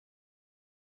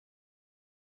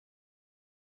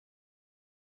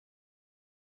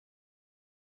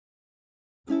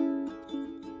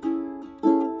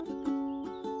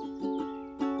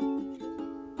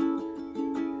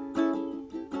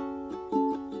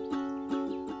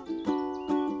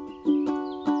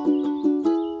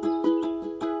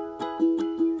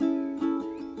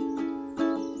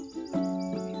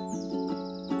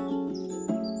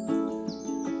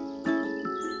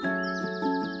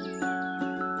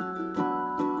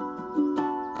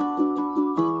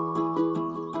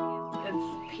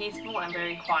I'm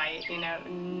very quiet, you know,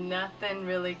 nothing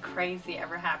really crazy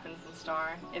ever happens in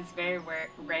Star. It's very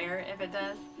rare if it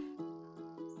does.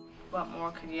 What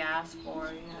more could you ask for,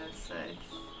 you know, so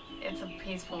it's a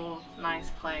peaceful, nice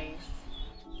place.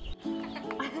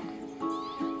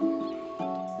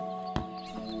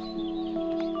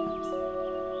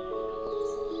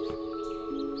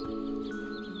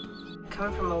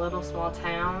 Coming from a little small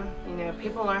town, you know,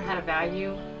 people learn how to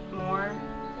value more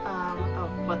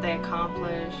of what they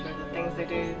accomplish or the things they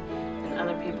do than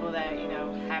other people that, you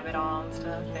know, have it all and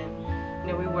stuff. And,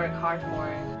 you know, we work hard for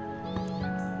it.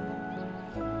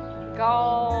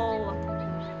 Goal!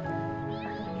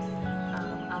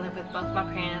 I live with both my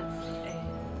parents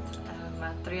and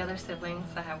my 3 other siblings.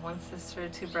 I have 1 sister,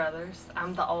 2 brothers.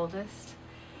 I'm the oldest,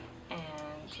 and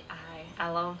I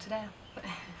love them to death.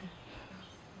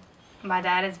 My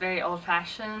dad is very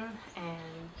old-fashioned,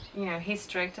 and you know, he's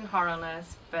strict and hard on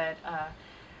us, but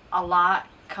a lot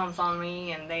comes on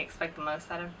me and they expect the most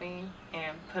out of me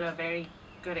and put a very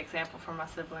good example for my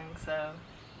siblings so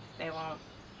they won't,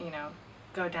 you know,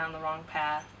 go down the wrong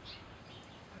path.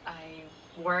 I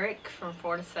work from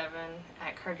 4 to 7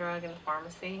 at Cur Drug in the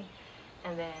pharmacy,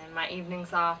 and then my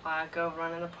evenings off I go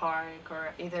run in the park,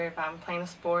 or either if I'm playing a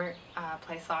sport, I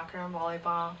play soccer and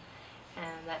volleyball,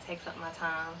 and that takes up my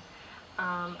time.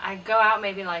 I go out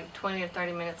maybe like 20 or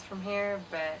 30 minutes from here,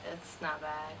 but it's not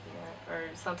bad. You know, or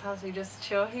sometimes we just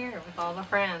chill here with all the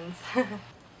friends.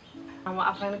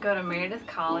 I plan to go to Meredith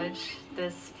College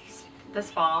this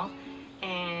fall,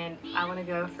 and I want to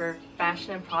go for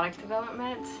fashion and product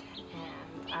development,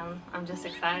 and I'm just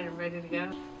excited and ready to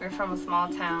go. We're from a small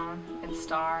town in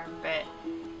Star, but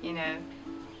you know,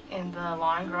 in the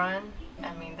long run,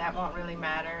 I mean, that won't really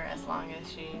matter as long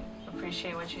as you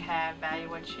appreciate what you have, value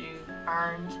what you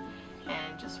earned,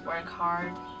 and just work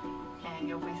hard, and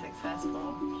you'll be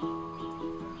successful.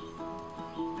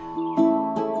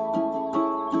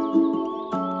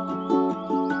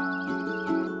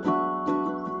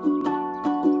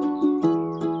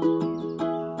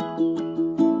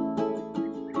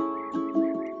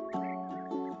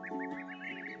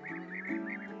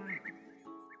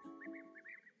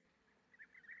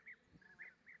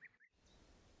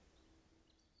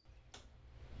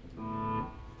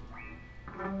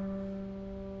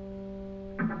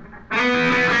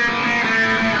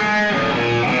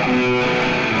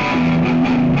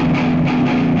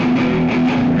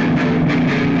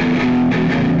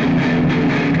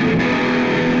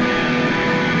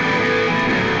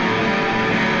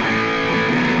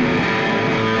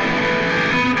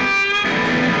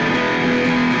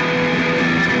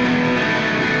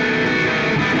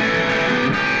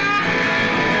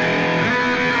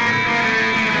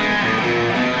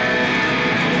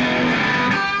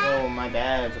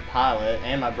 Pilot,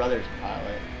 and my brother's a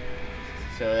pilot,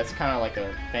 so that's kind of like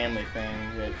a family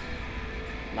thing. That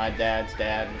my dad's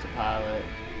dad was a pilot,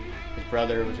 his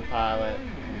brother was a pilot,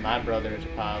 my brother is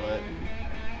a pilot,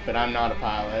 but I'm not a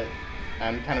pilot.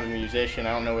 I'm kind of a musician.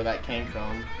 I don't know where that came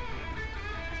from.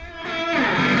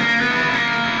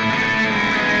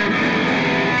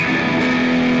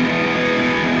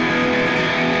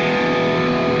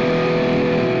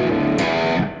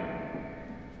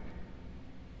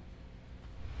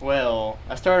 Well,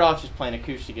 I started off just playing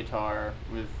acoustic guitar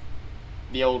with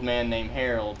the old man named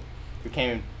Harold, who came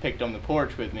and picked on the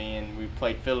porch with me, and we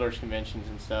played fiddlers conventions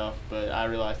and stuff, but I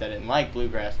realized I didn't like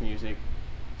bluegrass music,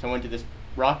 so I went to this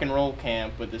rock and roll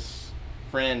camp with this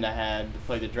friend I had to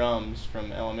play the drums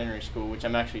from elementary school, which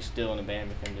I'm actually still in a band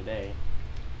with him today.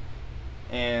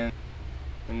 And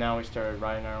now we started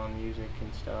writing our own music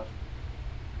and stuff.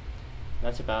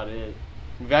 That's about it.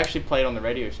 We've actually played on the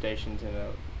radio stations in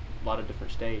a lot of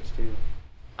different states too.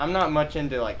 I'm not much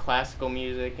into like classical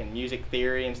music and music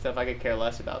theory and stuff. I could care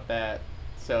less about that.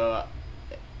 So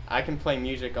I can play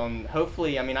music on,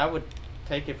 hopefully, I mean, I would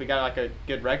take, if we got like a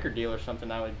good record deal or something,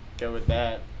 I would go with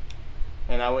that.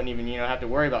 And I wouldn't even, you know, have to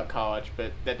worry about college,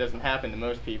 but that doesn't happen to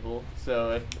most people.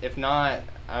 So if not,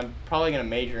 I'm probably going to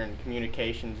major in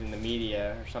communications in the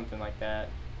media or something like that.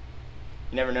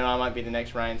 You never know, I might be the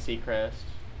next Ryan Seacrest.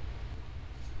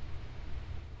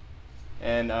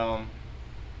 And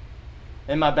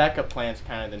my backup plan's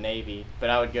kind of the Navy, but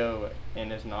I would go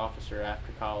in as an officer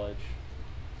after college.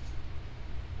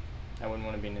 I wouldn't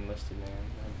want to be an enlisted man.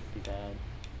 That'd be bad.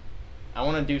 I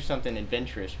want to do something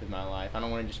adventurous with my life. I don't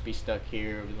want to just be stuck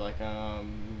here with like a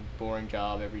boring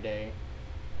job every day.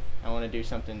 I want to do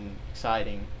something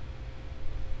exciting.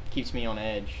 Keeps me on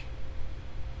edge.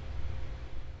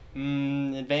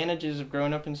 Advantages of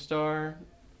growing up in Star.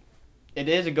 It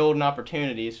is a golden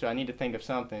opportunity, so I need to think of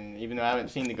something, even though I haven't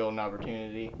seen the golden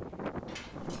opportunity.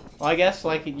 Well, I guess,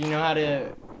 like, you know how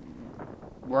to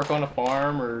work on a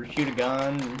farm or shoot a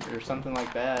gun or something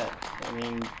like that. I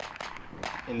mean,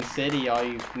 in the city, all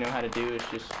you know how to do is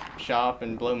just shop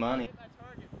and blow money.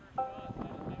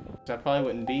 I probably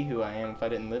wouldn't be who I am if I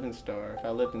didn't live in Star. If I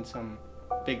lived in some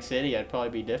big city, I'd probably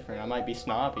be different. I might be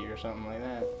snobby or something like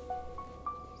that.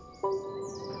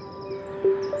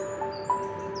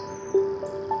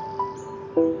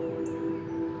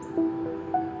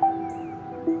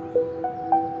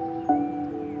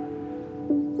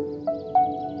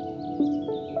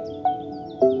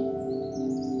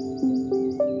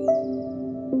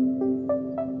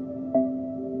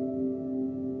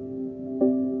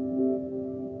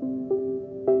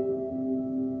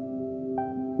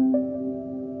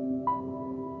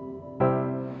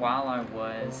 While I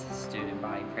was student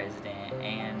body president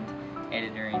and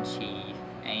editor-in-chief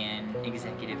and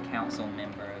executive council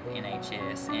member of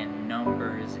NHS and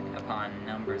numbers upon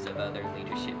numbers of other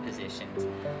leadership positions,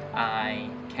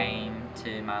 I came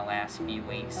to my last few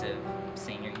weeks of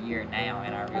senior year now,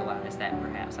 and I realized that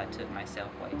perhaps I took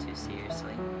myself way too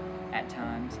seriously at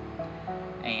times,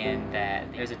 and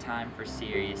that there's a time for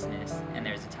seriousness and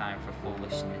there's a time for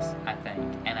foolishness, I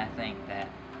think. And I think that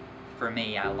for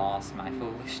me, I lost my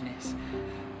foolishness.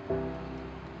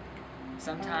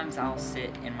 Sometimes I'll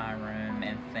sit in my room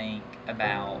and think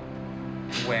about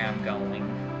where I'm going.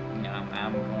 You know,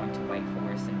 I'm going to Wake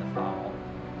Forest in the fall,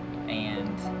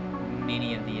 and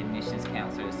many of the admissions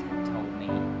counselors have told me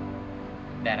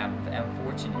that I'm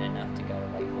fortunate enough to go to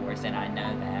Wake Forest, and I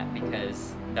know that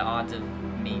because the odds of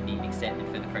me being accepted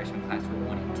for the freshman class were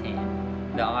 1 in 10.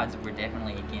 The odds were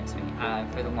definitely against me.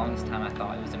 For the longest time I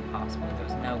thought it was impossible. There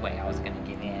was no way I was going to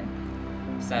get in.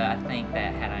 So I think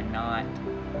that had I not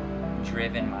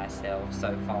driven myself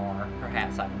so far,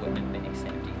 perhaps I wouldn't have been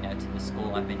accepted, you know, to the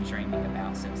school I've been dreaming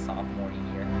about since sophomore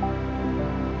year.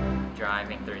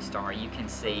 Driving through Star, you can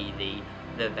see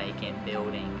the vacant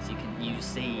buildings. You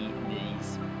see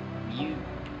these. You,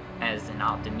 as an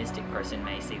optimistic person,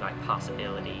 may see like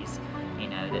possibilities. You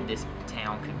know, that this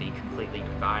town could be completely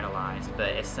revitalized, but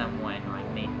as someone like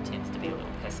me who tends to be a little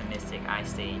pessimistic, I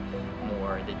see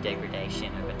more the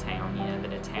degradation of a town, you know,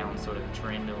 that a town sort of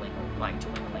dwindling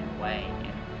away,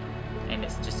 and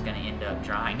it's just going to end up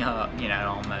drying up, you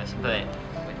know, almost. But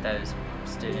with those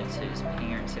students whose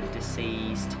parents have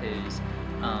deceased, whose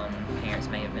parents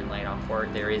may have been laid off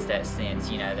work, there is that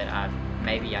sense, you know, that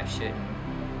maybe I shouldn't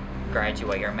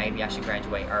graduate, or maybe I should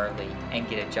graduate early and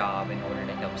get a job in order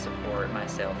to help support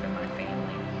myself and my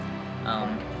family.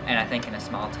 And I think in a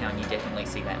small town you definitely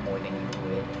see that more than you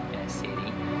would in a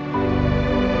city.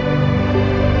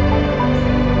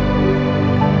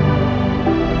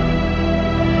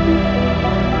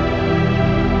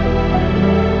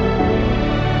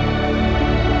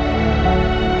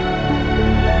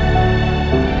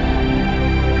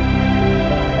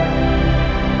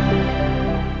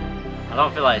 I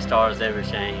don't feel like Star's ever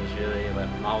changed really, but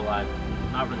my whole life,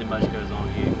 not really much goes on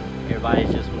here. Everybody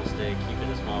just wants to keep it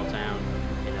a small town,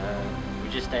 and we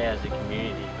just stay as a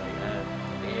community.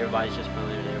 Like everybody's just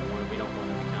friendly with everyone. We don't want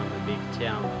to become a big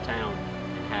town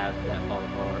and have that fall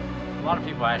apart. A lot of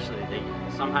people actually,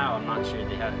 somehow, I'm not sure,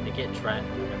 they get trapped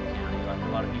in Montgomery County. Like a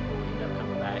lot of people end up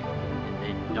coming back, and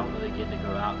they don't really get to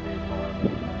go out very far.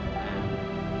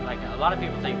 And like a lot of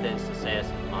people think that success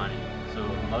is money, so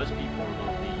most people are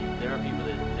going to leave. There are people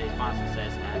that they find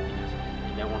success and happiness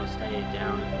and they want to stay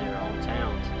down in their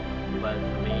hometowns. But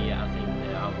for me, I think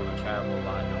that I want to travel a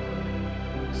lot and I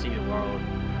want to see the world.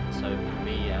 So for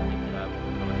me, I think that I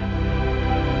will go ahead.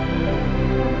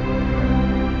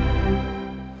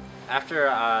 After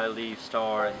I leave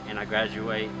Star and I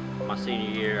graduate my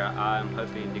senior year, I'm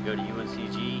hoping to go to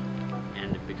UNCG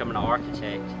and become an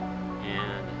architect.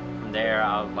 And from there,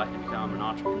 I would like to become an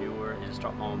entrepreneur and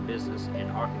start my own business in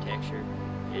architecture,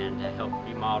 and to help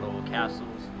remodel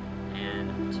castles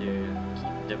and to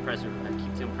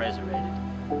keep them preservated.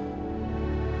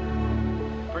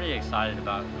 Pretty excited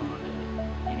about going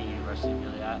to any university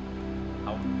really.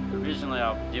 Originally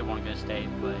I did want to go state,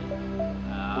 but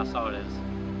I saw it as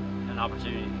an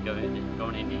opportunity to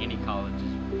going into any college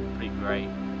is pretty great,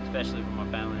 especially for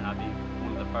my family, and I'd be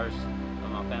one of the first of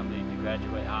my family to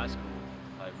graduate high school,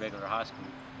 like regular high school.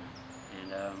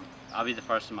 And I'll be the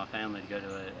first in my family to go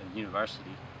to a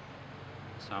university,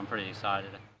 so I'm pretty excited.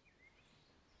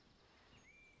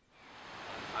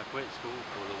 I quit school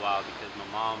for a little while because my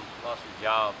mom lost her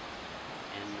job,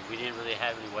 and we didn't really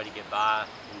have any way to get by.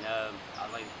 And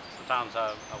sometimes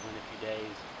I went a few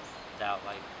days without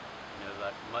like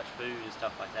much food and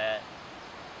stuff like that.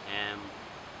 And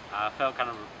I felt kind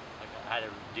of like I had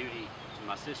a duty to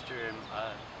my sister and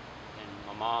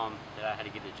my mom that I had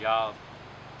to get a job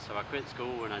So I quit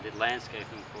school and I did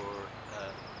landscaping for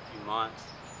a few months,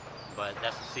 but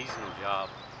that's a seasonal job.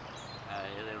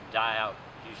 It'll die out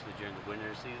usually during the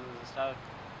winter seasons and stuff.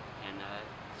 And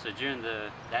so during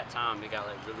that time, it got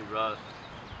like really rough,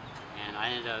 and I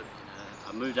ended up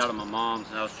I moved out of my mom's,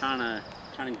 and I was trying to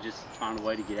just find a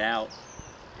way to get out,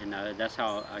 and that's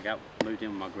how I got moved in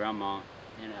with my grandma.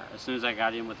 And as soon as I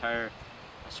got in with her,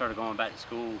 I started going back to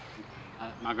school.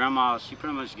 My grandma, she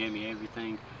pretty much gave me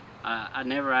everything. I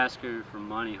never asked her for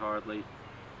money hardly.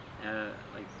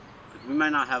 Like we may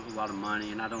not have a lot of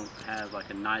money, and I don't have like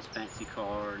a nice fancy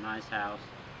car or a nice house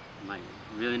and like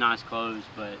really nice clothes,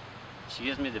 but she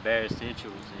gives me the bare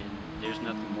essentials, and there's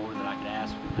nothing more that I could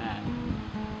ask from that.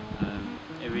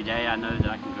 Every day I know that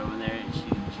I can go in there and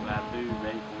she'll have food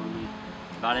ready for me.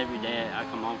 About every day I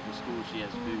come home from school, she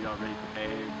has food already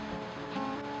prepared.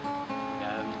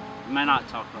 We may not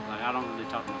talk about, like I don't really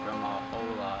talk to my grandma a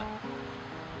whole lot,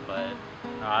 but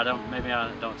maybe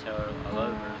I don't tell her I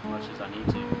love her as much as I need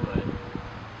to, but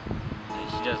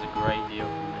she does a great deal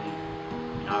for me,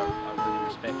 and I really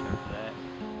respect her for that.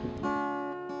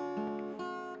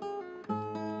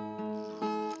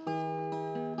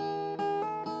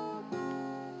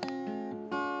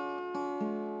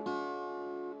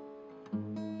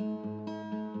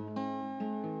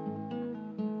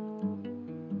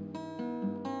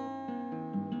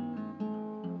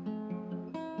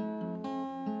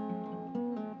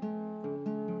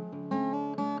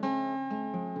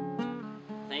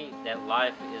 That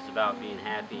life is about being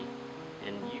happy,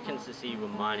 and you can succeed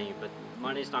with money, but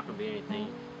money's not going to be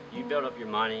anything. You build up your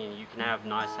money and you can have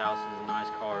nice houses and nice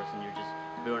cars, and you're just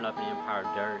building up an empire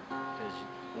of dirt, because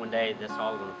one day that's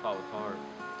all going to fall apart.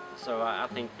 So I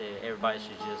think that everybody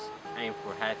should just aim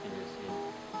for happiness and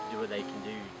do what they can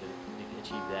do to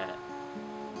achieve that.